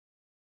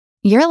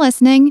You're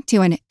listening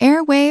to an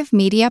Airwave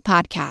Media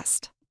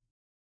Podcast.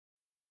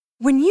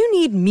 When you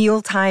need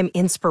mealtime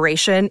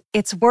inspiration,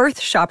 it's worth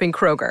shopping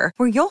Kroger,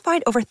 where you'll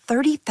find over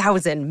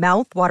 30,000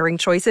 mouth-watering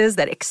choices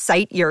that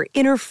excite your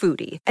inner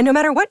foodie. And no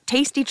matter what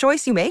tasty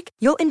choice you make,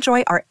 you'll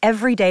enjoy our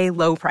everyday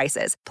low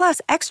prices, plus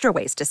extra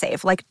ways to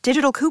save, like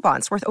digital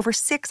coupons worth over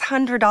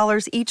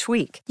 $600 each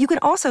week. You can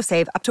also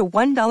save up to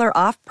 $1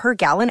 off per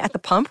gallon at the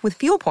pump with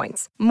fuel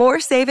points.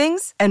 More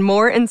savings and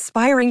more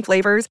inspiring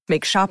flavors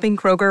make shopping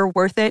Kroger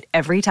worth it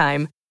every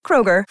time.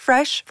 Kroger,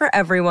 fresh for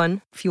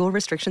everyone. Fuel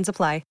restrictions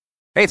apply.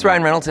 Hey, it's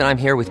Ryan Reynolds, and I'm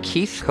here with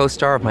Keith,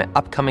 co-star of my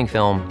upcoming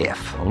film,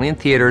 If, only in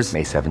theaters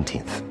May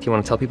 17th. Do you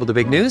want to tell people the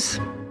big news?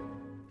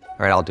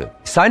 All right, I'll do it.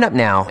 Sign up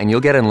now and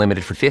you'll get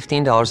unlimited for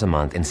 $15 a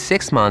month and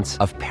 6 months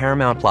of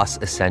Paramount Plus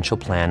Essential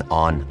Plan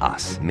on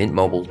us.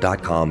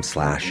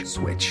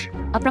 MintMobile.com/switch.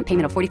 Upfront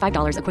payment of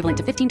 $45 equivalent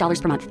to $15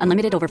 per month.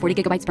 Unlimited over 40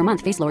 gigabytes per month.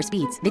 Face lower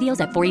speeds.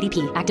 Videos at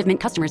 480p. Active Mint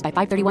customers by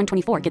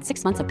 531.24 get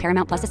 6 months of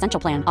Paramount Plus Essential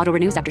Plan. Auto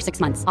renews after 6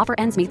 months. Offer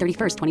ends May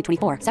 31st,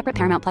 2024. Separate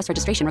Paramount Plus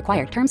registration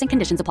required. Terms and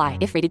conditions apply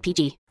if rated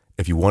PG.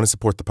 If you want to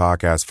support the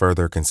podcast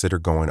further, consider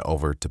going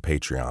over to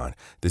Patreon.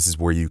 This is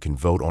where you can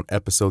vote on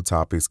episode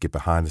topics, get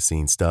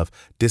behind-the-scenes stuff,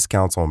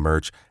 discounts on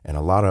merch, and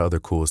a lot of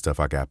other cool stuff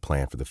I got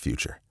planned for the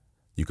future.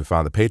 You can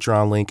find the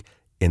Patreon link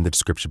in the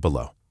description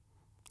below.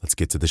 Let's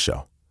get to the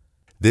show.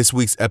 This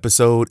week's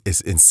episode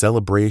is in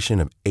celebration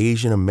of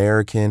Asian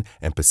American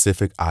and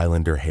Pacific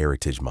Islander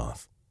Heritage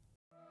Month.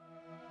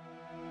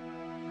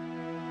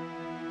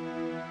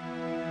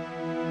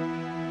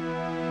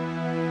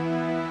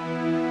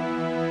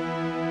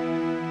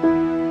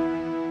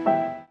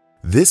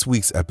 This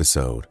week's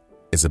episode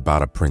is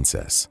about a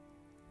princess,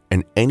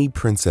 and any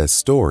princess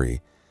story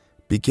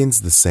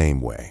begins the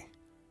same way.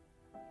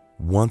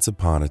 Once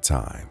upon a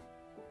time.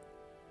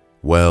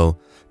 Well,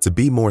 to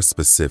be more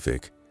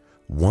specific,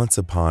 once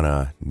upon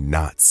a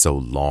not so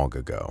long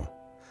ago,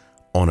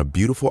 on a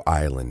beautiful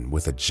island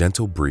with a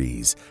gentle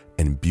breeze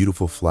and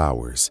beautiful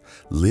flowers,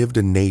 lived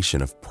a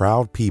nation of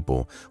proud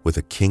people with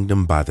a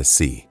kingdom by the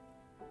sea.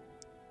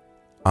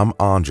 I'm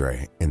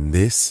Andre, and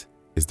this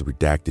is the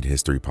Redacted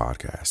History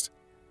Podcast.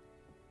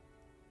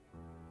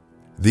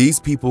 These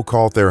people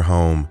called their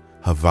home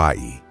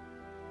Hawaii.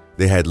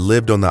 They had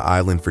lived on the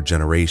island for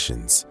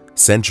generations,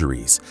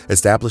 centuries,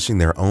 establishing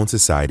their own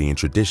society and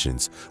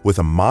traditions with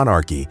a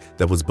monarchy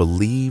that was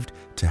believed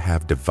to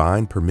have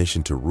divine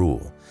permission to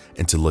rule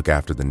and to look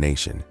after the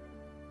nation.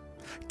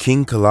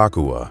 King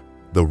Kalakaua,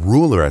 the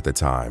ruler at the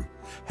time,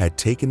 had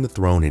taken the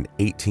throne in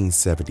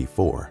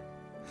 1874.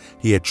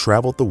 He had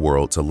traveled the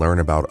world to learn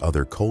about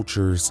other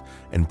cultures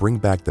and bring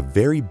back the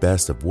very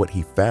best of what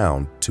he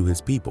found to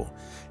his people,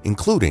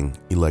 including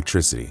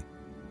electricity.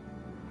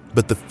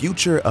 But the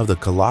future of the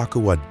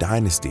Kalakaua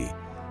dynasty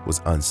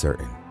was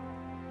uncertain.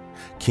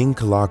 King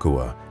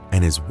Kalakaua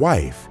and his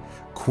wife,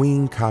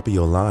 Queen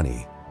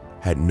Kaʻiulani,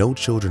 had no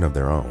children of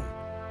their own.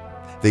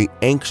 They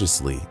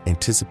anxiously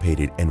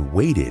anticipated and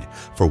waited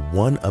for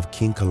one of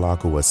King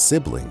Kalakaua's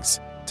siblings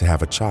to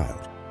have a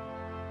child.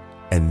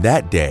 And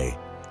that day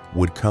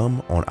would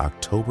come on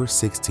October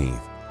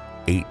 16th,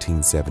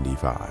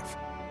 1875,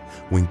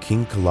 when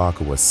King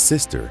Kalakaua's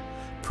sister,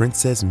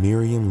 Princess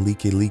Miriam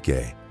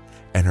Likelike,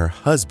 and her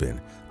husband,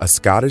 a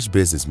Scottish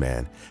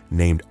businessman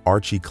named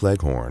Archie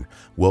Cleghorn,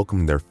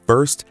 welcomed their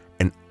first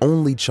and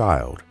only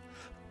child,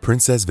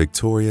 Princess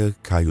Victoria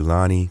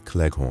Kaʻiulani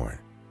Cleghorn.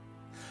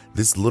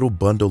 This little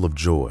bundle of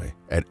joy,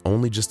 at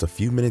only just a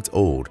few minutes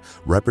old,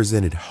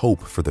 represented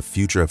hope for the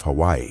future of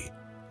Hawaii.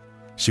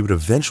 She would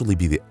eventually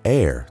be the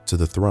heir to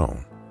the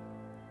throne.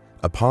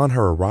 Upon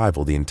her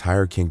arrival, the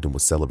entire kingdom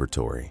was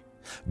celebratory.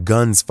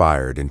 Guns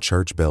fired and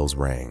church bells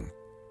rang.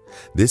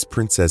 This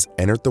princess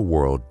entered the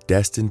world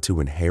destined to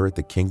inherit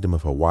the kingdom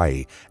of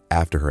Hawaii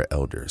after her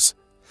elders.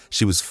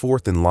 She was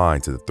fourth in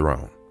line to the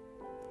throne.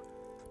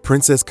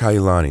 Princess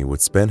Kaʻiulani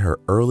would spend her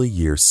early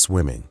years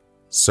swimming,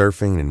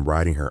 surfing, and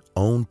riding her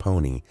own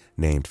pony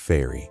named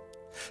Fairy.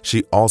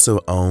 She also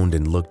owned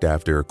and looked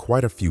after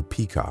quite a few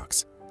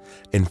peacocks.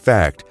 In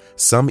fact,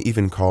 some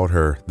even called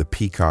her the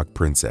Peacock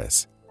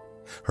Princess.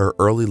 Her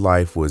early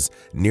life was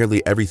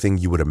nearly everything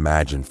you would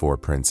imagine for a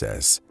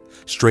princess,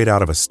 straight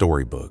out of a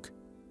storybook.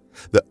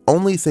 The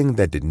only thing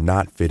that did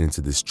not fit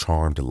into this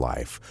charmed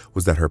life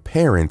was that her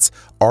parents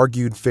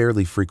argued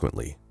fairly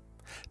frequently.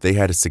 They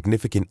had a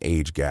significant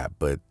age gap,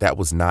 but that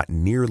was not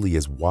nearly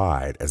as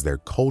wide as their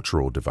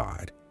cultural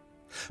divide.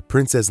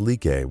 Princess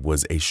Like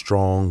was a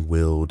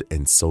strong-willed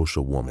and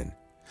social woman.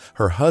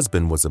 Her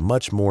husband was a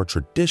much more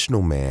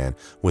traditional man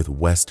with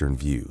Western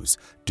views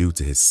due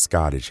to his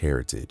Scottish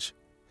heritage.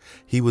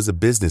 He was a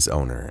business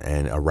owner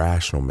and a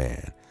rational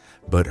man,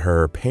 but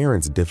her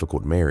parents'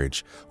 difficult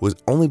marriage was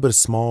only but a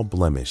small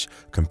blemish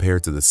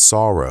compared to the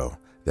sorrow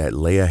that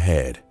lay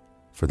ahead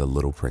for the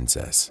little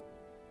princess.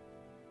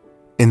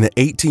 In the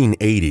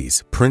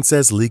 1880s,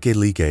 Princess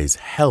Likelike's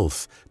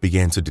health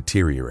began to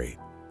deteriorate.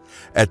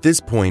 At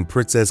this point,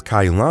 Princess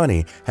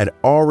Kaʻiulani had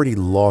already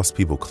lost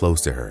people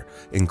close to her,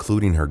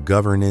 including her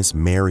governess,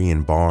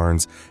 Marion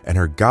Barnes, and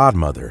her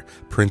godmother,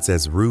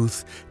 Princess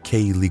Ruth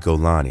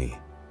Kealikolani.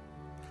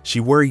 She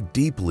worried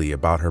deeply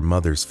about her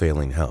mother's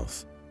failing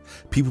health.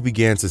 People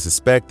began to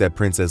suspect that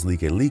Princess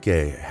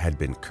Likelike had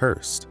been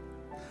cursed.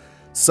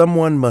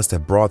 Someone must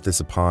have brought this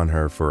upon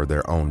her for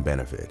their own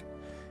benefit.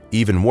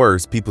 Even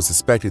worse, people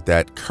suspected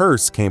that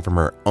curse came from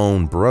her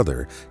own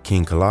brother,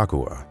 King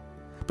Kalakua.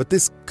 But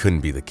this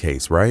couldn't be the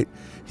case, right?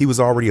 He was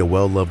already a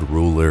well-loved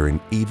ruler, and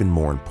even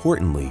more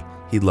importantly,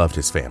 he loved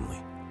his family.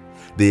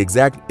 The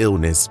exact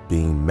illness,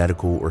 being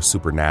medical or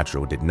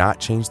supernatural, did not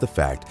change the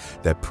fact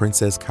that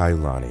Princess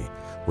Kaʻiulani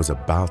was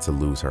about to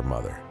lose her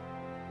mother.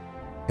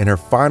 In her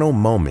final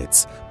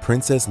moments,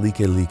 Princess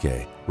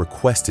Likelike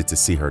requested to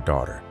see her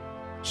daughter.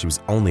 She was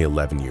only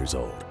 11 years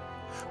old.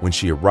 When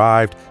she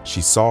arrived,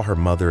 she saw her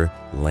mother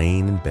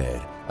laying in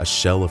bed, a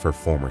shell of her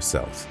former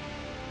self.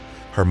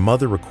 Her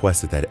mother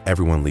requested that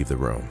everyone leave the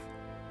room.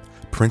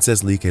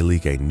 Princess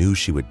Likelike knew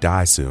she would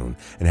die soon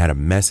and had a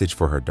message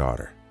for her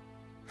daughter.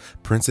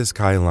 Princess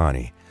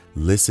Kaʻiulani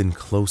listened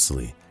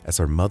closely as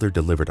her mother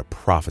delivered a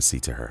prophecy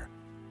to her.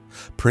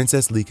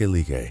 Princess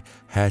Likelike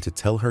had to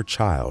tell her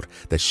child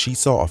that she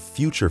saw a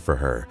future for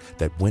her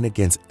that went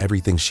against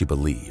everything she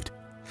believed,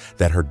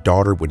 that her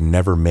daughter would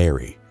never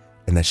marry,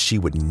 and that she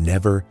would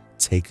never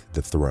take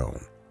the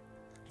throne.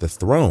 The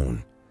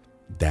throne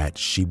that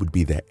she would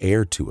be the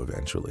heir to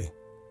eventually.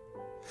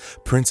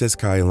 Princess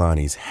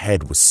Kaʻiulani's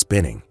head was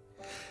spinning.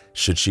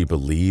 Should she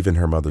believe in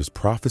her mother's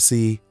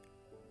prophecy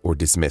or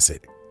dismiss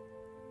it?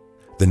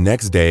 The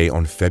next day,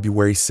 on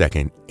February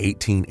 2nd,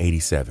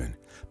 1887,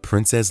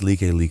 Princess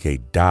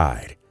Likelike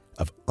died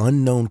of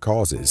unknown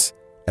causes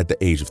at the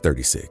age of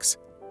 36.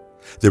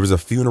 There was a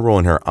funeral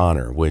in her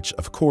honor, which,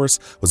 of course,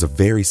 was a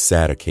very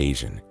sad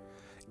occasion.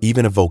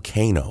 Even a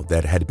volcano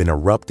that had been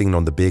erupting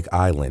on the Big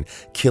Island,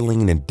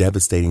 killing and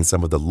devastating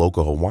some of the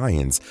local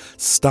Hawaiians,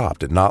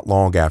 stopped not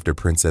long after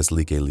Princess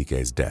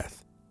Likelike's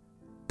death.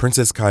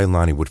 Princess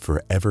Kaʻiulani would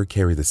forever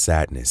carry the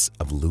sadness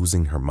of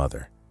losing her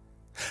mother.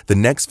 The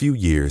next few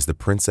years, the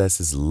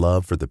princess's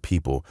love for the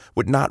people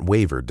would not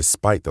waver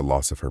despite the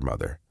loss of her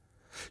mother.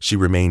 She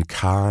remained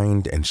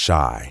kind and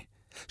shy.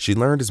 She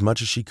learned as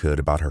much as she could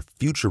about her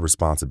future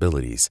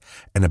responsibilities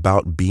and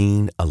about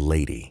being a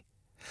lady.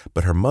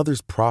 But her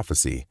mother's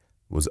prophecy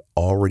was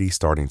already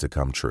starting to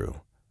come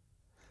true.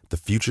 The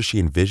future she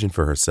envisioned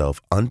for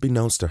herself,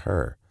 unbeknownst to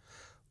her,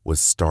 was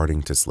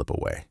starting to slip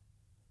away.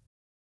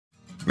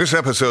 This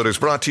episode is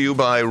brought to you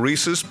by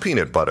Reese's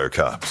Peanut Butter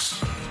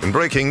Cups. In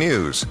breaking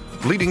news,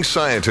 leading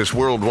scientists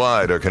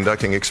worldwide are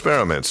conducting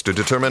experiments to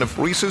determine if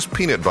Reese's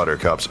Peanut Butter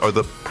Cups are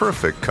the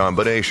perfect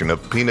combination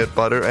of peanut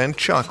butter and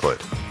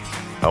chocolate.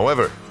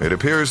 However, it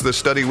appears the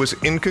study was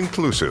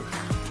inconclusive,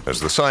 as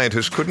the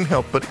scientists couldn't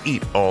help but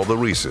eat all the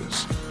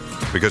Reese's.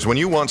 Because when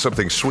you want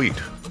something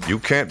sweet, you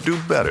can't do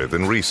better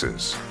than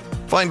Reese's.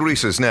 Find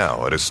Reese's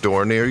now at a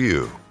store near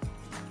you.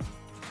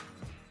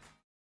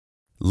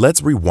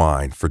 Let's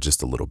rewind for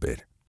just a little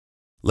bit.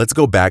 Let's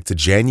go back to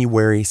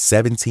January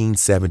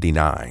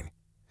 1779.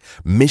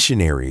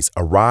 Missionaries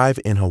arrive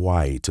in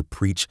Hawaii to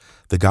preach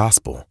the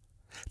gospel.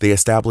 They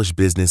establish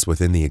business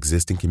within the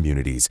existing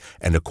communities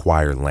and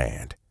acquire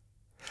land.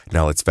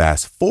 Now let's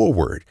fast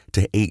forward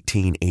to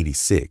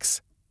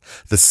 1886.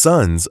 The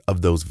sons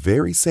of those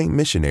very same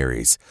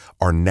missionaries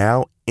are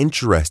now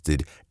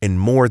interested in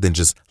more than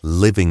just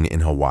living in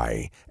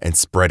Hawaii and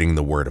spreading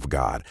the word of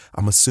God.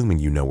 I'm assuming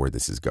you know where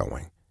this is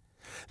going.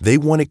 They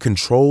wanted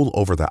control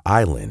over the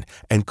island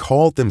and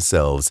called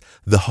themselves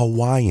the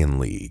Hawaiian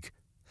League.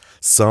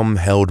 Some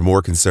held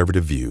more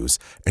conservative views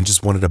and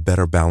just wanted a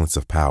better balance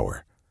of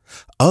power.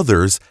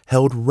 Others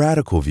held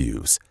radical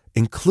views,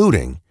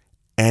 including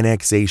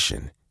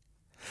annexation.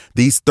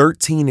 These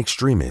 13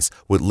 extremists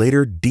would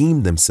later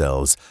deem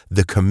themselves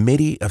the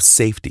Committee of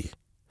Safety.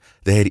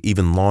 They had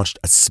even launched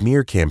a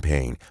smear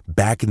campaign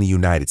back in the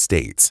United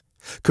States,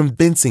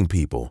 convincing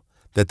people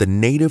that the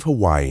native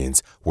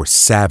Hawaiians were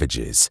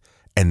savages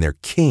and their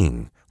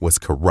king was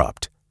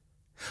corrupt.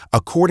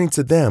 According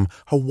to them,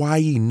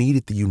 Hawaii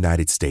needed the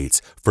United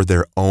States for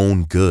their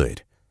own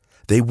good.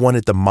 They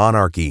wanted the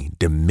monarchy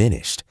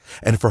diminished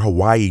and for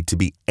Hawaii to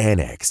be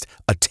annexed,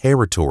 a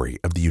territory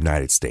of the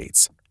United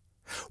States.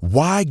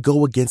 Why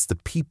go against the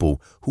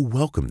people who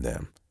welcomed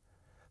them?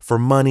 For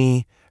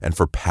money and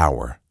for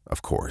power,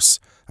 of course.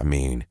 I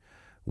mean,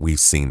 we've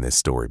seen this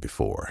story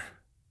before.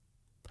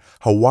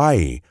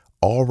 Hawaii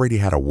already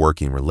had a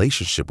working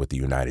relationship with the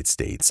United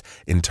States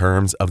in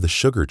terms of the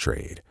sugar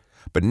trade.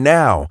 But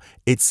now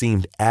it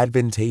seemed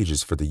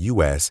advantageous for the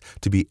U.S.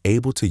 to be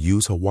able to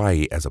use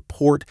Hawaii as a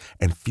port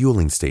and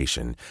fueling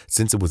station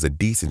since it was a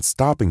decent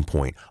stopping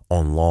point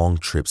on long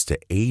trips to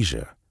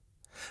Asia.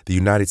 The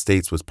United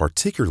States was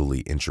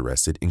particularly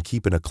interested in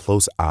keeping a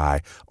close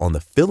eye on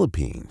the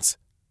Philippines,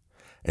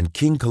 and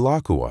King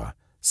Kalakua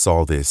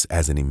saw this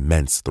as an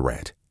immense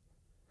threat.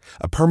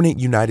 A permanent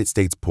United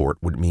States port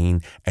would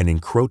mean an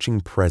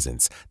encroaching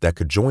presence that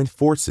could join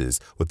forces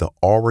with the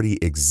already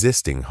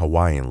existing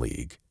Hawaiian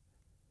League.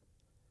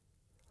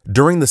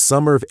 During the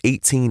summer of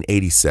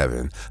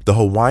 1887, the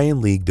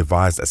Hawaiian League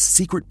devised a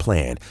secret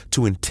plan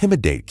to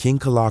intimidate King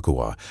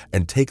Kalakua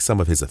and take some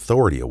of his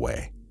authority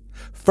away.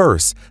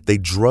 First, they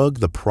drug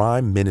the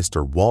Prime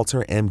Minister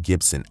Walter M.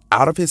 Gibson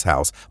out of his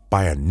house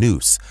by a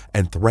noose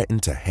and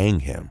threatened to hang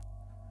him.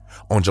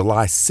 On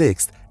July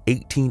 6,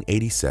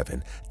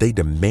 1887, they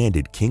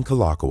demanded King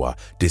Kalakaua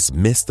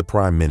dismiss the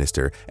Prime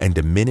Minister and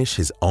diminish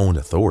his own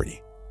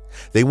authority.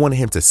 They wanted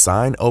him to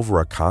sign over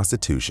a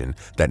constitution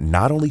that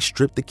not only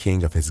stripped the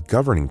king of his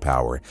governing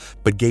power,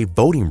 but gave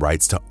voting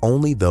rights to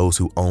only those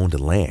who owned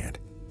land.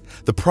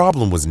 The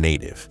problem was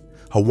native.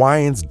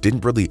 Hawaiians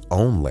didn't really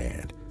own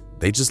land.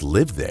 They just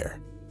lived there.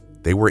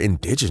 They were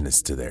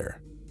indigenous to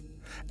there.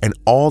 And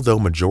although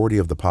majority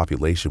of the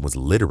population was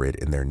literate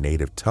in their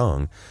native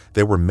tongue,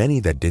 there were many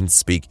that didn't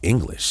speak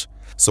English.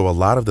 So a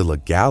lot of the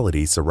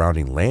legality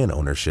surrounding land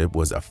ownership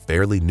was a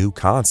fairly new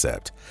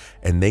concept,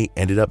 and they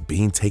ended up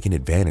being taken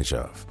advantage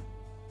of.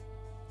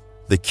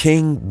 The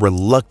king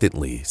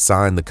reluctantly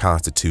signed the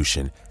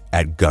Constitution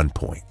at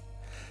gunpoint.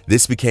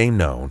 This became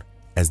known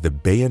as the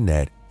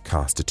Bayonet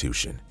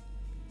Constitution.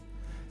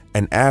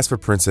 And as for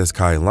Princess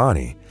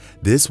Kaʻiulani,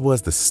 this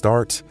was the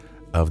start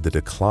of the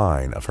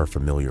decline of her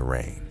familiar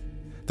reign.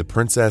 The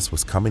princess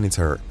was coming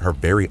into her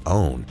very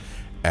own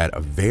at a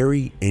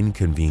very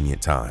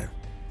inconvenient time.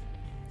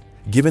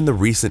 Given the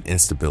recent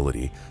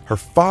instability, her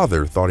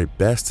father thought it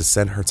best to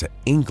send her to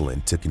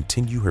England to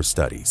continue her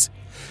studies.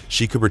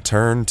 She could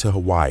return to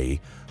Hawaii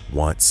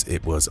once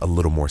it was a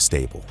little more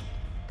stable.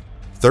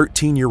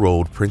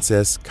 13-year-old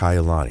Princess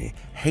Kaʻiulani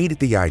hated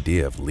the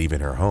idea of leaving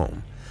her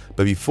home.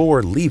 But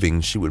before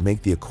leaving, she would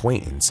make the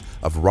acquaintance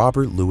of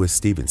Robert Louis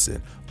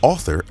Stevenson,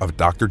 author of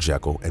Dr.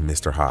 Jekyll and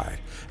Mr. Hyde,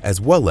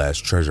 as well as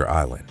Treasure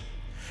Island.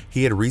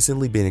 He had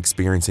recently been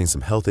experiencing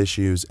some health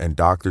issues, and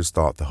doctors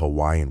thought the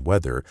Hawaiian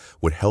weather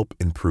would help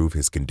improve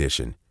his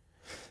condition.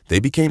 They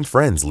became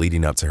friends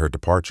leading up to her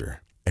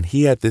departure, and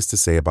he had this to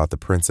say about the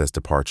princess'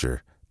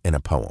 departure in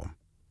a poem.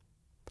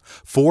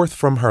 Forth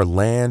from her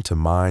land to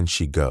mine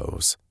she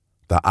goes,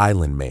 the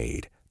island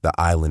maid, the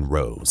island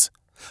rose.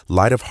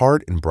 Light of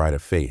heart and bright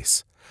of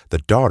face, the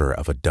daughter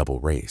of a double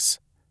race.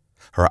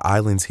 Her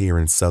islands here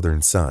in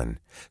southern sun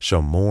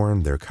shall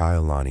mourn their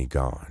Kaʻiulani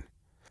gone.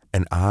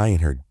 And I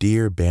in her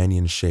dear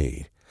banyan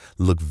shade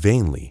look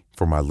vainly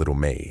for my little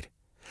maid.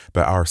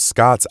 But our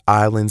Scots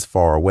islands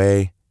far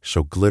away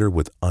shall glitter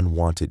with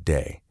unwonted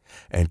day,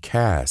 and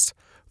cast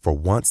for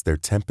once their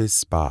tempests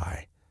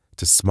spy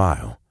to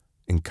smile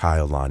in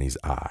Kaʻiulani's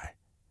eye.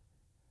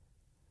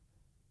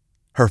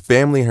 Her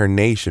family and her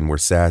nation were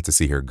sad to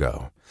see her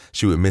go.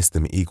 She would miss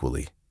them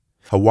equally.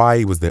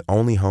 Hawaii was the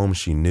only home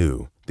she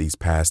knew these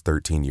past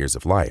 13 years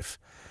of life,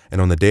 and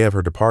on the day of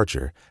her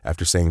departure,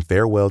 after saying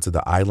farewell to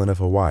the island of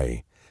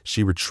Hawaii,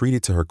 she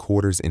retreated to her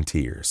quarters in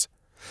tears.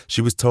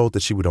 She was told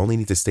that she would only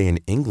need to stay in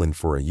England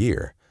for a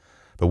year,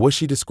 but what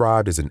she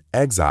described as an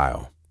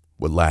exile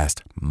would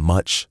last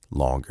much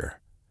longer.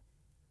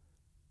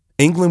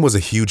 England was a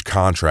huge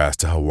contrast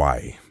to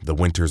Hawaii. The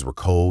winters were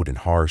cold and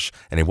harsh,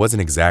 and it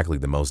wasn't exactly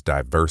the most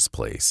diverse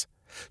place.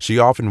 She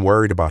often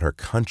worried about her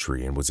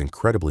country and was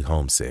incredibly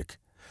homesick.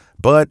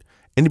 But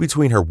in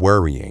between her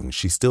worrying,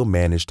 she still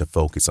managed to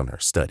focus on her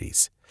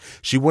studies.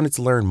 She wanted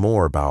to learn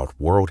more about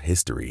world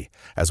history,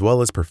 as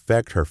well as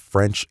perfect her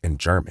French and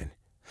German.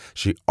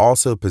 She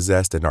also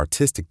possessed an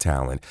artistic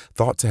talent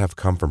thought to have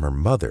come from her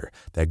mother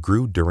that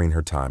grew during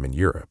her time in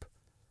Europe.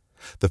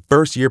 The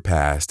first year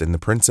passed, and the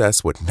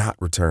princess would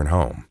not return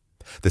home.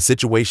 The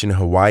situation in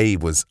Hawaii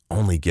was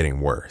only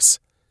getting worse.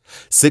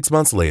 6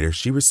 months later,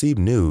 she received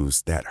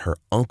news that her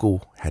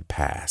uncle had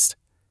passed.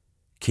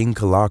 King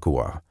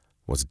Kalakaua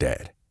was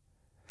dead.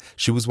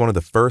 She was one of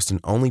the first and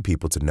only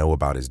people to know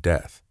about his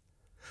death.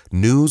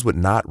 News would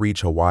not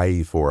reach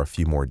Hawaii for a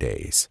few more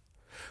days.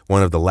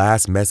 One of the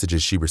last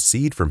messages she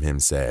received from him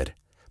said,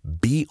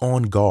 "Be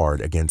on guard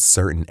against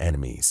certain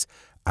enemies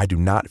I do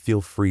not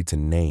feel free to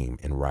name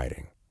in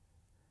writing."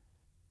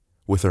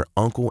 With her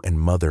uncle and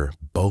mother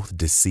both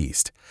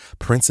deceased,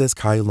 Princess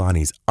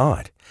Kaʻiulani's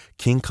aunt,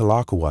 King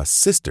Kalakaua's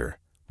sister,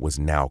 was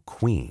now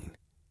queen,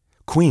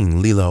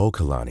 Queen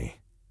Liliuokalani.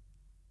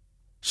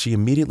 She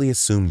immediately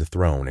assumed the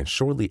throne and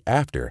shortly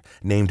after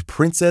named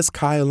Princess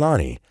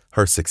Kaʻiulani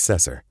her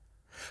successor.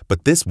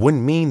 But this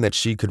wouldn't mean that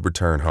she could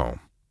return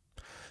home.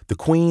 The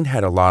queen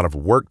had a lot of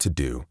work to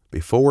do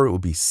before it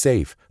would be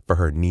safe for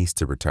her niece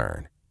to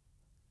return.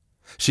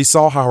 She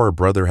saw how her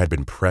brother had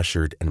been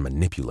pressured and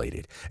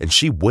manipulated, and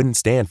she wouldn't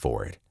stand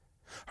for it.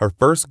 Her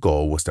first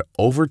goal was to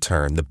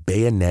overturn the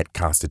Bayonet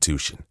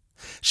Constitution.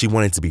 She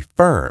wanted to be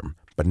firm,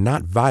 but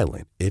not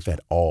violent, if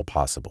at all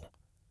possible.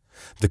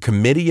 The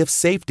Committee of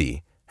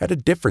Safety had a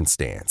different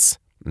stance,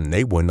 and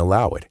they wouldn't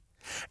allow it.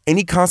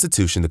 Any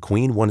constitution the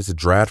queen wanted to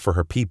draft for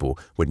her people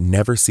would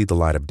never see the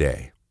light of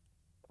day.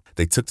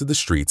 They took to the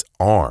streets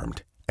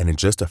armed, and in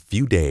just a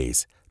few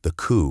days, the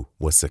coup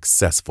was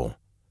successful.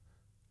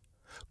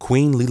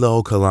 Queen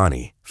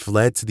Liliuokalani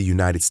fled to the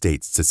United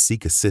States to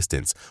seek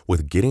assistance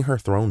with getting her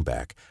throne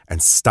back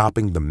and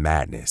stopping the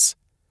madness.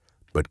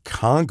 But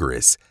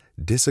Congress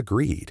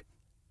disagreed.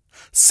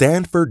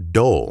 Sanford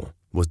Dole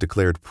was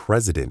declared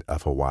president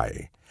of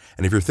Hawaii.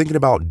 And if you're thinking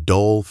about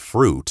Dole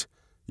fruit,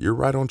 you're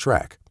right on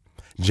track.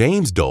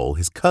 James Dole,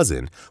 his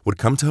cousin, would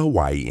come to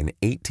Hawaii in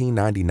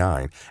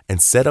 1899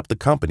 and set up the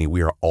company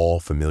we are all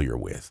familiar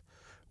with.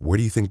 Where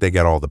do you think they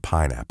got all the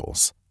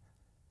pineapples?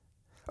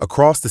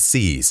 Across the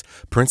seas,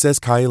 Princess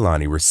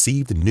Kaʻiulani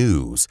received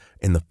news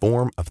in the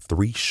form of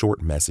 3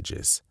 short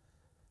messages.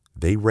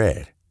 They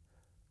read,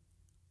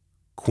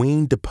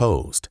 Queen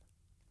deposed,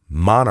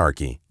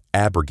 monarchy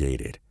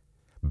abrogated,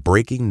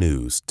 breaking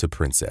news to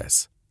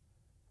Princess.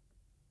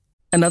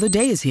 Another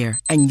day is here,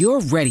 and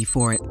you're ready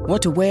for it.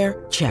 What to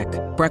wear? Check.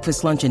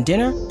 Breakfast, lunch, and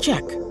dinner?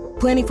 Check.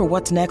 Planning for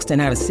what's next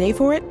and how to save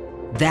for it?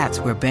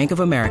 That's where Bank of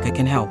America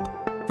can help.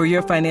 For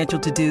your financial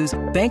to-dos,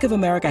 Bank of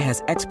America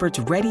has experts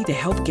ready to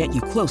help get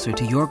you closer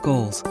to your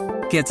goals.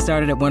 Get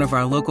started at one of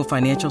our local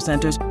financial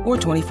centers or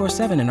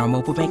 24/7 in our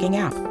mobile banking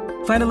app.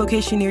 Find a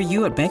location near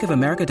you at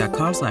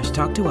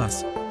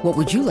bankofamerica.com/talktous. What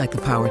would you like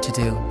the power to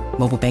do?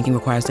 Mobile banking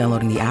requires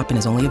downloading the app and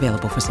is only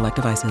available for select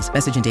devices.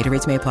 Message and data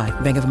rates may apply.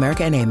 Bank of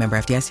America N.A., member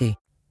FDIC.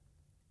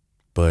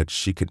 But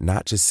she could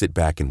not just sit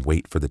back and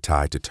wait for the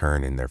tide to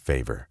turn in their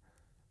favor.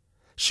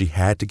 She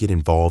had to get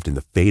involved in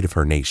the fate of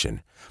her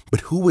nation.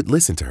 But who would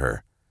listen to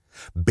her?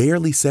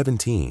 Barely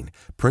 17,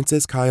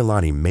 Princess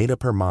Kaʻiulani made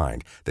up her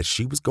mind that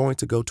she was going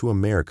to go to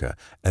America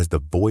as the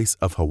voice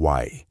of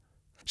Hawaii.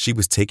 She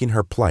was taking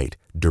her plight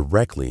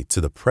directly to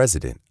the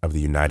President of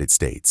the United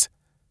States.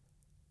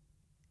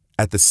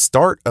 At the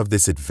start of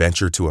this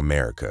adventure to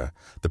America,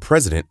 the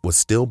president was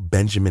still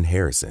Benjamin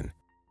Harrison,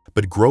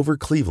 but Grover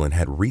Cleveland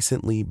had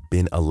recently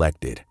been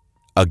elected.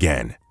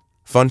 Again.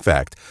 Fun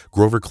fact,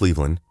 Grover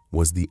Cleveland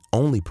was the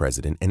only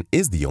president and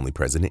is the only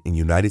president in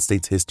United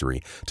States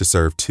history to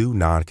serve 2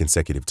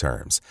 non-consecutive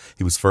terms.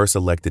 He was first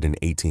elected in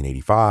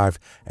 1885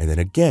 and then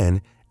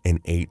again in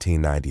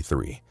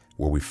 1893,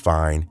 where we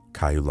find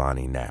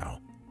Kaʻiulani now.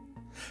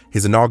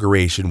 His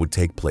inauguration would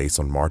take place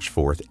on March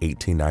 4th,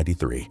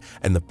 1893,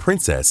 and the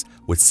princess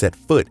would set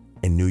foot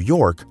in New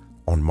York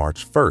on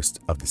March 1st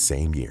of the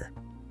same year.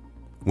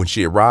 When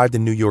she arrived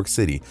in New York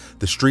City,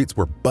 the streets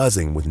were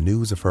buzzing with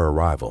news of her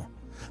arrival.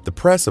 The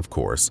press, of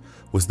course,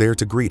 was there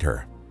to greet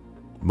her.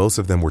 Most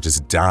of them were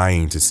just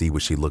dying to see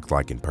what she looked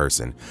like in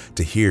person,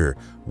 to hear,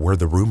 were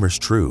the rumors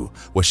true?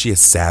 Was she a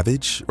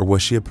savage or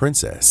was she a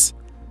princess?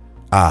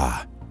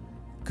 Ah,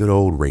 good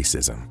old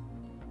racism.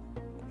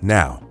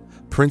 Now,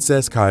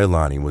 Princess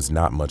Kaʻiulani was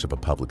not much of a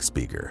public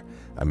speaker.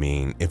 I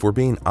mean, if we're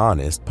being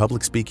honest,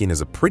 public speaking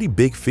is a pretty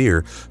big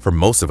fear for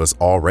most of us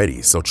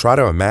already. So try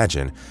to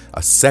imagine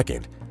a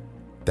second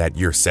that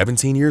you're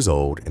 17 years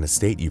old in a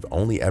state you've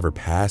only ever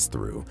passed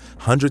through,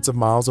 hundreds of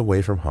miles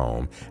away from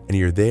home, and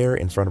you're there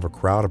in front of a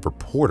crowd of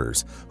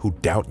reporters who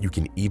doubt you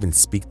can even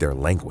speak their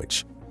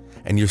language.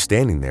 And you're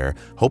standing there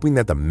hoping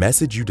that the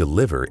message you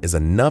deliver is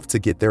enough to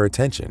get their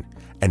attention,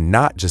 and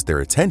not just their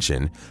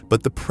attention,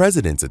 but the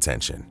president's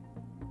attention.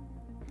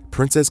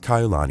 Princess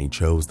Kaʻiulani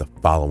chose the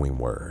following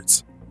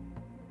words.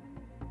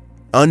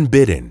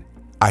 Unbidden,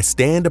 I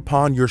stand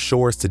upon your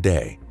shores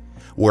today,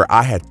 where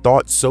I had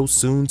thought so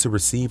soon to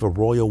receive a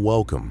royal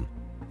welcome.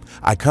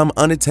 I come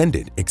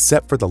unattended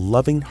except for the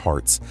loving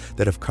hearts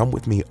that have come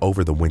with me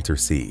over the winter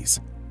seas.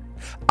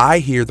 I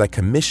hear that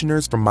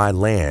commissioners from my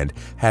land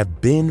have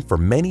been for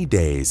many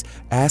days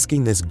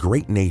asking this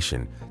great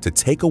nation to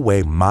take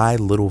away my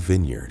little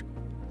vineyard.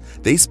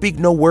 They speak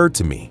no word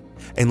to me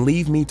and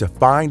leave me to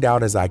find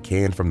out as I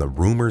can from the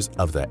rumors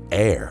of the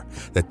air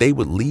that they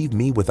would leave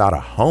me without a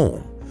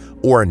home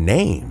or a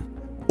name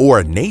or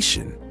a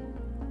nation.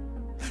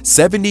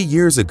 70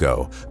 years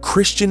ago,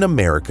 Christian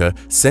America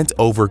sent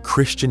over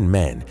Christian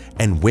men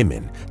and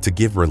women to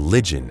give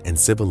religion and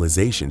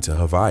civilization to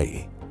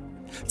Hawaii.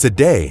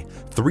 Today,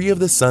 3 of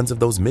the sons of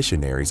those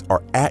missionaries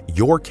are at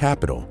your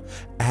capital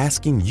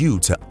asking you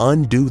to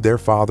undo their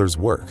father's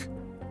work.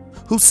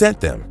 Who sent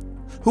them?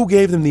 Who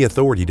gave them the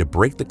authority to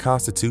break the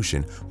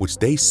Constitution which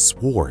they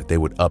swore they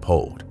would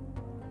uphold?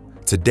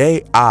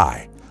 Today,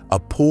 I, a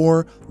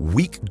poor,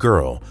 weak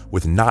girl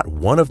with not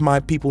one of my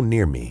people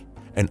near me,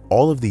 and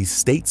all of these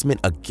statesmen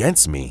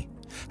against me,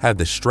 have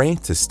the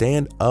strength to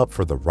stand up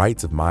for the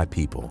rights of my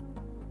people.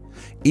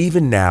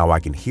 Even now,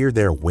 I can hear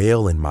their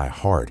wail in my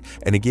heart,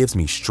 and it gives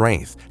me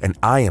strength, and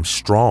I am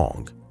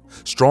strong.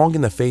 Strong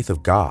in the faith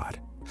of God.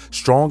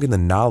 Strong in the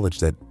knowledge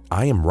that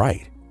I am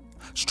right.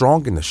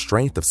 Strong in the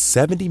strength of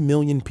 70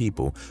 million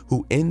people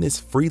who in this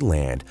free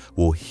land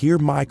will hear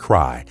my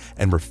cry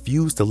and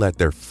refuse to let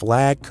their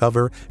flag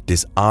cover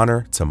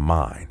dishonor to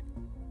mine.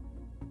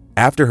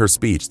 After her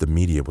speech, the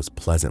media was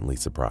pleasantly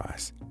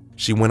surprised.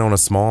 She went on a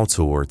small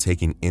tour,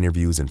 taking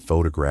interviews and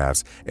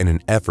photographs in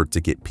an effort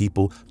to get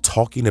people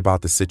talking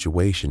about the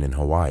situation in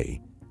Hawaii.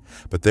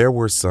 But there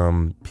were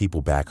some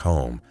people back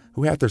home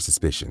who had their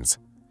suspicions.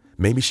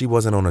 Maybe she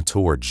wasn't on a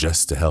tour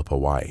just to help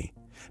Hawaii.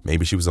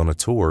 Maybe she was on a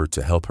tour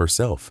to help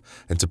herself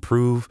and to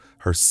prove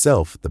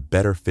herself the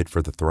better fit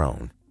for the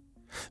throne.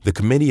 The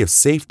Committee of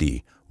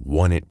Safety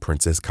wanted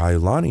Princess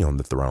Kaʻiulani on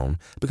the throne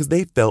because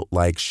they felt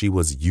like she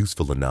was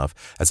useful enough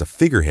as a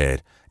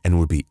figurehead and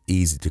would be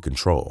easy to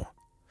control.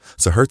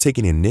 So her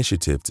taking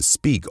initiative to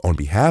speak on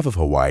behalf of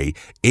Hawaii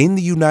in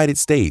the United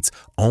States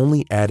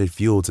only added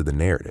fuel to the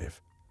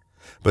narrative.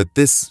 But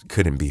this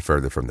couldn't be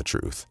further from the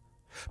truth.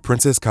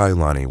 Princess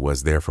Kaʻiulani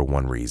was there for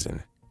one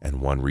reason,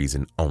 and one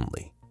reason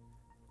only.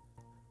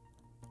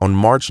 On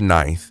March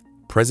 9th,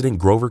 President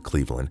Grover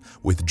Cleveland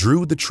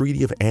withdrew the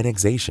Treaty of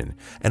Annexation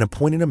and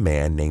appointed a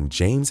man named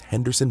James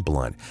Henderson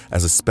Blunt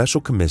as a special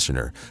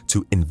commissioner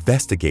to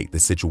investigate the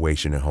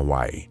situation in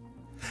Hawaii.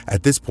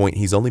 At this point,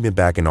 he's only been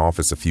back in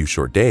office a few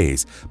short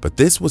days, but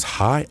this was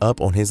high up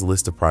on his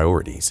list of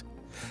priorities.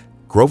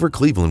 Grover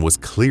Cleveland was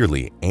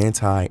clearly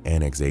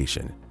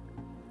anti-annexation.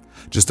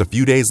 Just a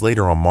few days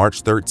later, on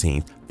March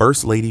 13th,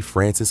 First Lady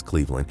Frances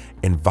Cleveland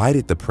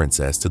invited the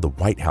princess to the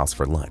White House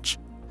for lunch.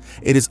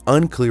 It is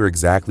unclear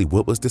exactly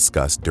what was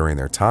discussed during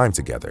their time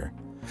together.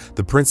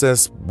 The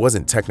princess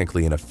wasn't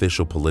technically an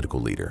official political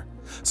leader,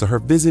 so her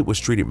visit was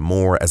treated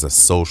more as a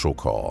social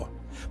call.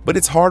 But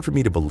it's hard for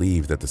me to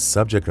believe that the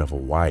subject of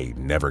Hawaii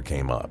never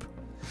came up.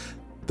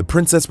 The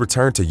princess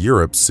returned to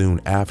Europe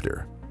soon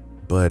after,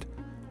 but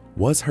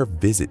was her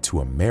visit to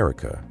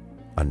America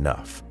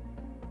enough?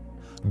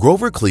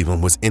 Grover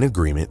Cleveland was in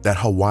agreement that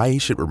Hawaii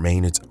should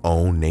remain its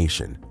own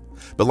nation.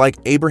 But like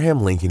Abraham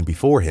Lincoln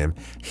before him,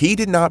 he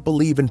did not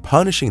believe in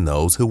punishing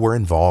those who were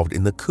involved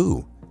in the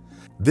coup.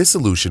 This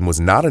solution was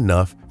not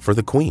enough for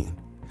the Queen.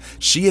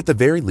 She, at the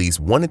very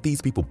least, wanted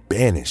these people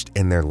banished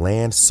and their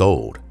land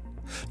sold.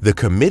 The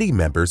committee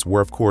members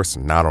were, of course,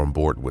 not on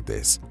board with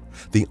this.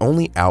 The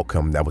only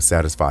outcome that would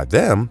satisfy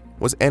them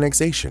was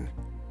annexation.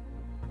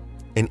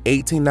 In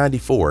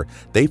 1894,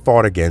 they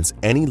fought against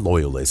any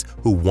loyalists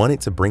who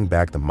wanted to bring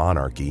back the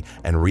monarchy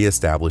and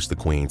reestablish the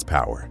Queen's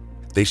power.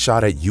 They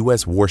shot at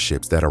U.S.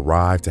 warships that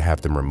arrived to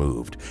have them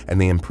removed, and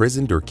they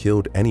imprisoned or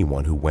killed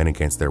anyone who went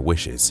against their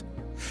wishes.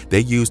 They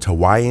used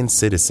Hawaiian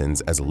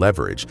citizens as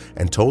leverage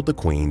and told the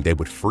Queen they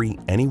would free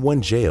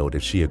anyone jailed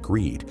if she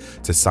agreed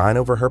to sign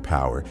over her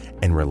power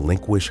and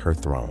relinquish her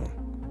throne.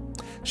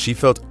 She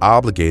felt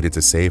obligated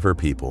to save her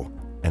people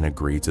and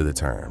agreed to the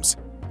terms.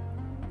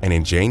 And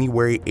in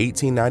January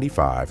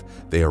 1895,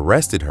 they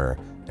arrested her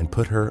and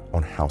put her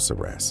on house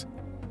arrest.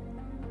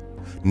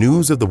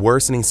 News of the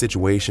worsening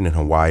situation in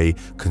Hawaii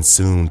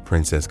consumed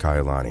Princess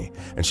Kaʻiulani,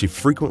 and she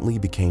frequently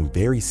became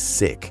very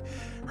sick,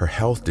 her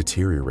health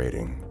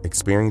deteriorating,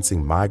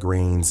 experiencing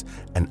migraines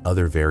and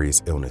other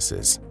various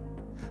illnesses.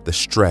 The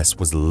stress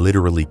was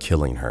literally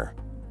killing her.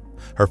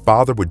 Her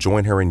father would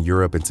join her in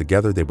Europe, and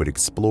together they would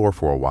explore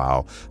for a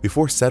while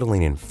before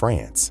settling in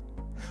France.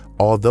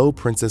 Although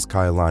Princess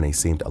Kaʻiulani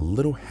seemed a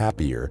little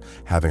happier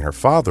having her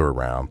father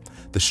around,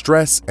 the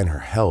stress and her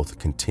health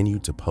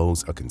continued to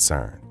pose a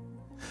concern.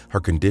 Her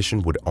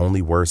condition would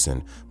only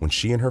worsen when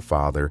she and her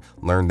father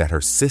learned that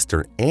her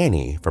sister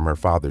Annie from her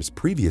father's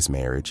previous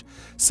marriage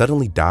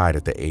suddenly died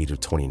at the age of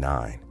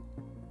 29.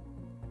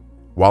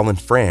 While in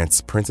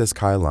France, Princess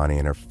Kaʻiulani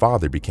and her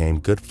father became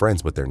good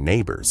friends with their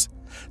neighbors.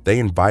 They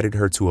invited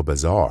her to a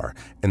bazaar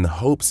in the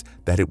hopes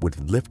that it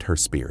would lift her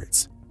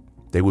spirits.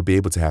 They would be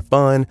able to have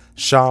fun,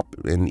 shop,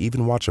 and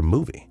even watch a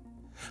movie.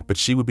 But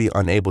she would be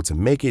unable to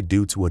make it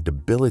due to a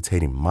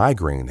debilitating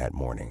migraine that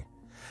morning.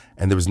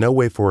 And there was no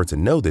way for her to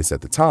know this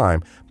at the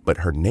time, but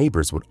her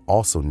neighbors would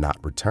also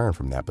not return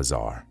from that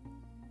bazaar.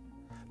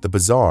 The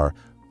bazaar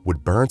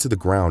would burn to the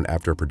ground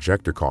after a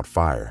projector caught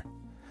fire.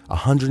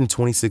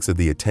 126 of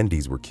the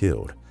attendees were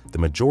killed, the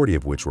majority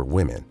of which were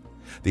women.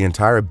 The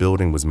entire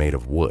building was made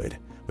of wood,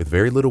 with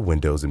very little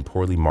windows and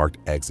poorly marked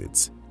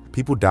exits.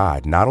 People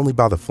died not only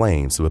by the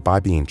flames, but by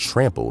being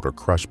trampled or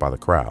crushed by the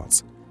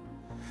crowds.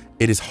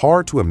 It is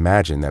hard to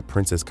imagine that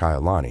Princess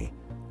Kaʻiulani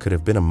could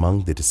have been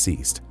among the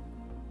deceased.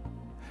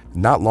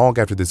 Not long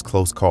after this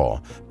close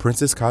call,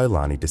 Princess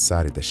Kaʻiulani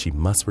decided that she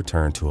must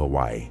return to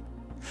Hawaii.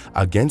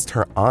 Against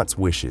her aunt's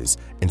wishes,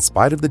 in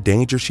spite of the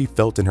danger she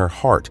felt in her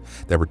heart,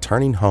 that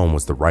returning home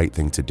was the right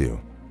thing to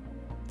do.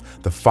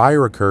 The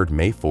fire occurred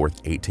May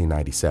 4th,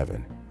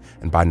 1897,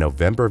 and by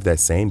November of that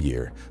same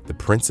year, the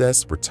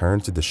princess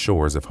returned to the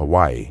shores of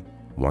Hawaii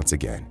once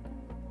again.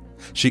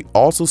 She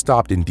also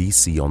stopped in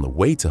D.C. on the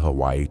way to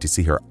Hawaii to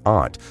see her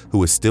aunt, who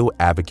was still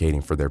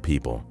advocating for their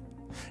people.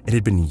 It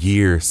had been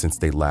years since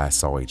they last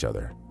saw each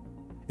other.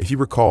 If you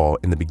recall,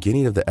 in the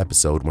beginning of the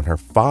episode, when her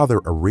father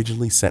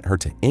originally sent her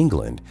to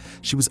England,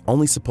 she was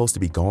only supposed to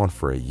be gone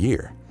for a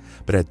year.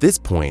 But at this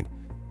point,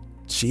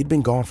 she had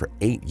been gone for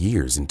 8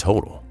 years in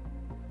total.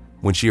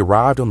 When she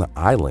arrived on the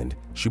island,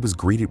 she was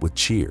greeted with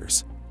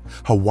cheers.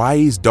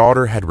 Hawaii's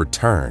daughter had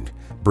returned,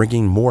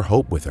 bringing more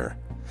hope with her.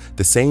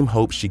 The same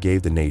hope she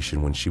gave the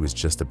nation when she was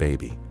just a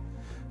baby.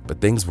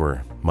 But things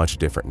were much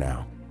different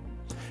now.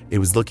 It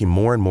was looking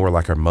more and more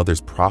like her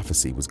mother's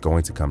prophecy was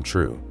going to come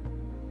true.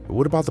 But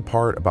what about the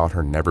part about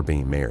her never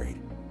being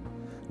married?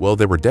 Well,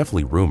 there were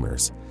definitely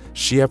rumors.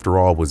 She, after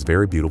all, was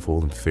very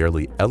beautiful and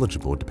fairly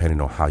eligible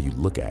depending on how you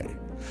look at it.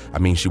 I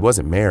mean, she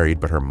wasn't married,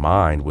 but her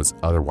mind was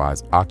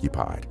otherwise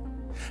occupied.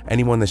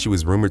 Anyone that she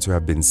was rumored to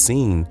have been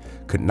seen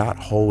could not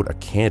hold a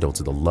candle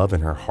to the love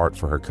in her heart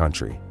for her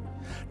country.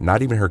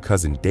 Not even her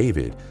cousin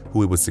David,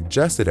 who it was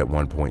suggested at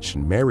one point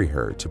should marry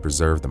her to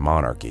preserve the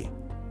monarchy.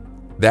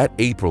 That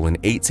April in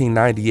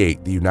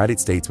 1898, the United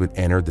States would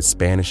enter the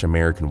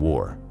Spanish-American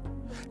War.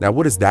 Now,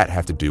 what does that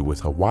have to do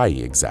with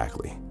Hawaii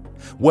exactly?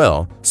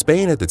 Well,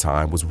 Spain at the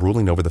time was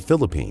ruling over the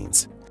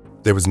Philippines.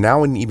 There was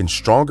now an even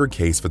stronger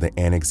case for the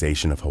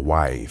annexation of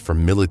Hawaii for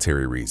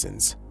military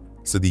reasons,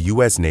 so the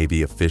U.S.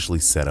 Navy officially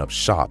set up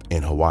shop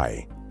in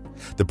Hawaii.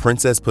 The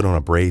princess put on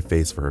a brave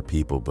face for her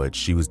people, but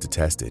she was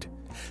detested,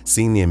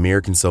 seeing the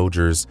American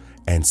soldiers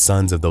and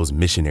sons of those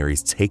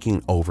missionaries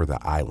taking over the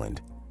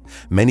island.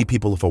 Many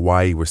people of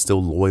Hawaii were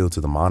still loyal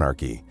to the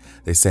monarchy.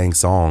 They sang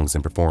songs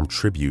and performed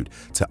tribute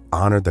to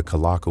honor the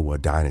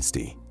Kalakaua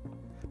dynasty.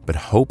 But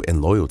hope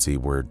and loyalty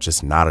were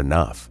just not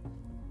enough.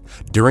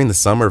 During the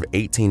summer of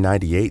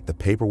 1898, the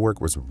paperwork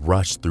was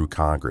rushed through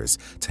Congress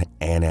to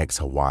annex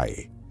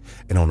Hawaii.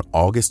 And on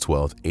August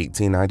 12,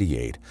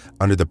 1898,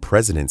 under the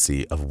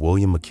presidency of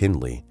William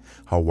McKinley,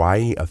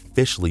 Hawaii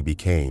officially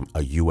became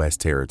a U.S.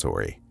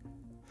 territory.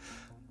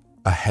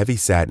 A heavy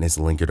sadness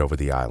lingered over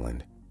the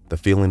island, the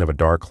feeling of a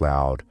dark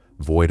cloud,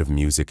 void of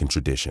music and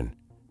tradition.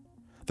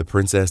 The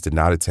princess did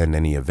not attend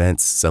any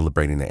events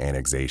celebrating the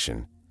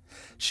annexation.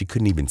 She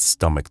couldn't even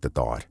stomach the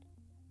thought.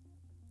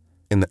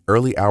 In the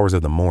early hours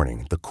of the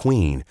morning, the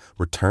Queen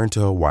returned to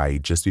Hawaii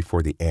just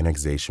before the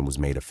annexation was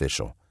made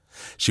official.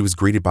 She was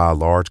greeted by a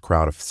large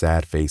crowd of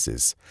sad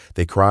faces.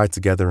 They cried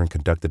together and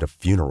conducted a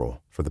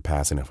funeral for the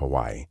passing of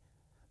Hawaii.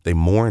 They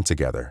mourned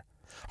together.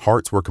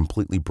 Hearts were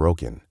completely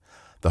broken.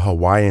 The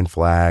Hawaiian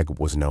flag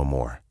was no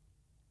more.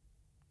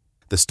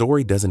 The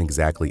story doesn't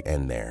exactly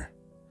end there.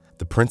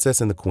 The princess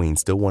and the queen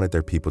still wanted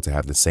their people to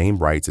have the same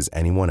rights as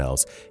anyone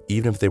else,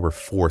 even if they were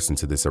forced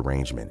into this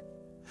arrangement.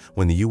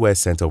 When the U.S.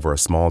 sent over a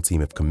small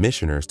team of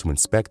commissioners to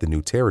inspect the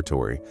new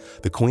territory,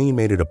 the queen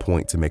made it a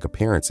point to make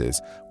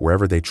appearances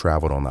wherever they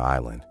traveled on the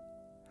island.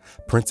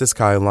 Princess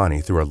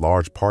Kaʻiulani threw a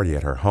large party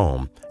at her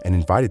home and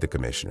invited the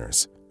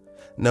commissioners.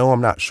 No,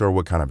 I'm not sure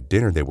what kind of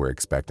dinner they were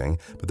expecting,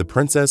 but the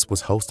princess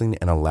was hosting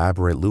an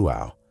elaborate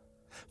luau,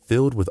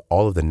 filled with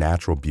all of the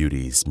natural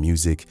beauties,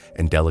 music,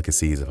 and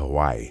delicacies of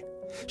Hawaii.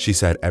 She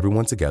sat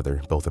everyone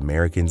together, both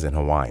Americans and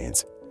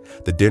Hawaiians.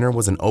 The dinner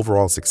was an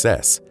overall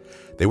success.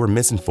 They were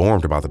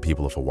misinformed about the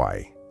people of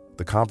Hawaii.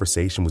 The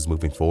conversation was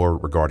moving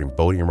forward regarding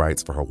voting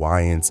rights for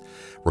Hawaiians,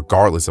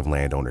 regardless of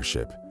land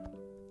ownership.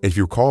 If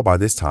you recall, by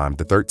this time,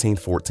 the 13th,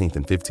 14th,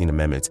 and 15th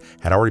Amendments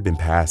had already been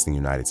passed in the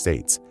United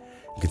States.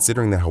 And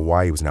considering that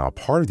Hawaii was now a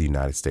part of the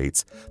United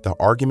States, the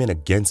argument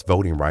against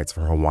voting rights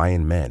for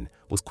Hawaiian men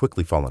was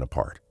quickly falling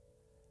apart.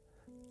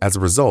 As a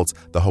result,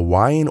 the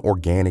Hawaiian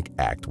Organic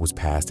Act was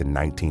passed in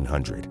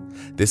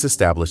 1900. This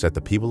established that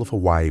the people of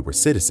Hawaii were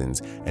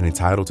citizens and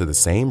entitled to the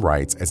same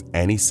rights as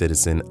any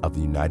citizen of the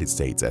United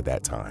States at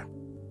that time.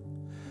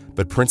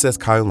 But Princess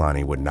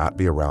Kaʻiulani would not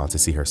be around to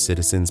see her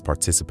citizens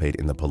participate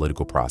in the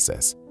political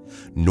process,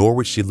 nor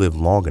would she live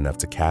long enough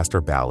to cast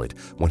her ballot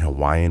when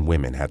Hawaiian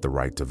women had the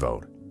right to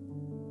vote.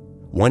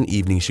 One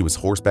evening, she was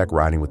horseback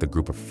riding with a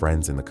group of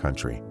friends in the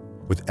country.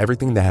 With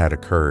everything that had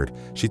occurred,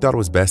 she thought it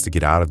was best to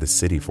get out of the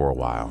city for a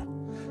while,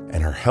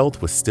 and her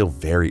health was still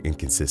very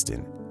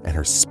inconsistent, and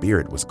her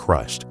spirit was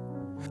crushed.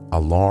 A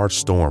large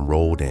storm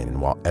rolled in,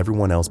 and while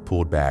everyone else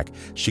pulled back,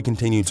 she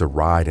continued to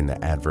ride in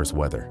the adverse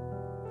weather.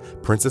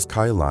 Princess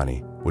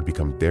Kaʻiulani would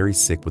become very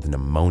sick with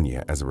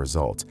pneumonia as a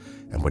result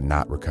and would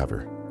not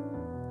recover.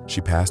 She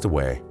passed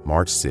away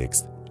March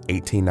 6,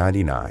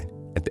 1899,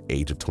 at the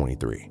age of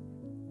 23.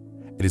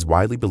 It is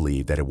widely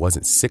believed that it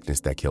wasn't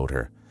sickness that killed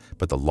her,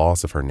 but the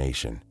loss of her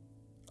nation,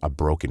 a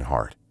broken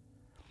heart.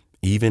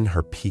 Even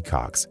her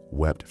peacocks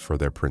wept for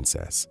their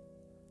princess.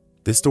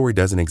 This story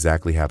doesn't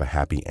exactly have a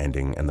happy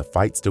ending, and the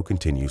fight still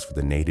continues for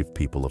the native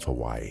people of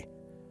Hawaii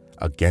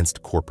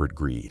against corporate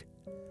greed.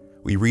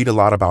 We read a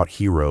lot about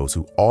heroes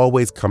who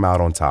always come out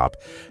on top,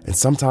 and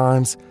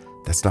sometimes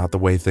that's not the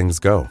way things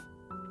go.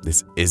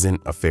 This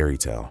isn't a fairy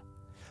tale.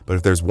 But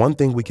if there's one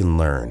thing we can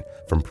learn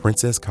from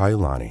Princess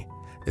Kaʻiulani,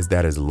 is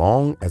that as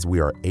long as we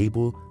are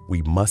able,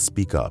 we must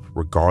speak up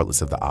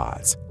regardless of the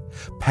odds.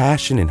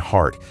 Passion and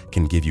heart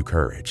can give you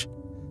courage.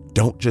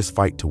 Don't just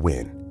fight to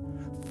win.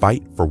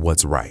 Fight for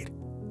what's right.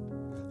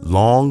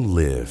 Long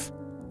live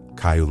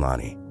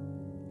Kaʻiulani,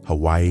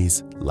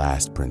 Hawaii's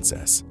last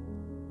princess.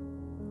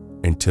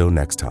 Until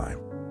next time.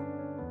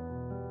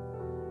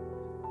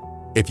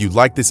 If you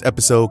like this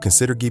episode,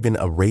 consider giving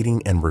a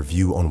rating and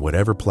review on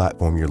whatever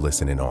platform you're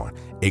listening on.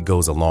 It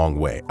goes a long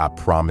way, I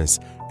promise,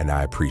 and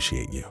I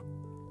appreciate you.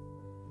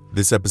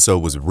 This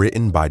episode was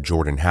written by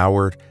Jordan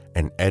Howard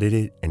and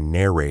edited and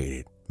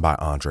narrated by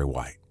Andre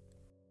White.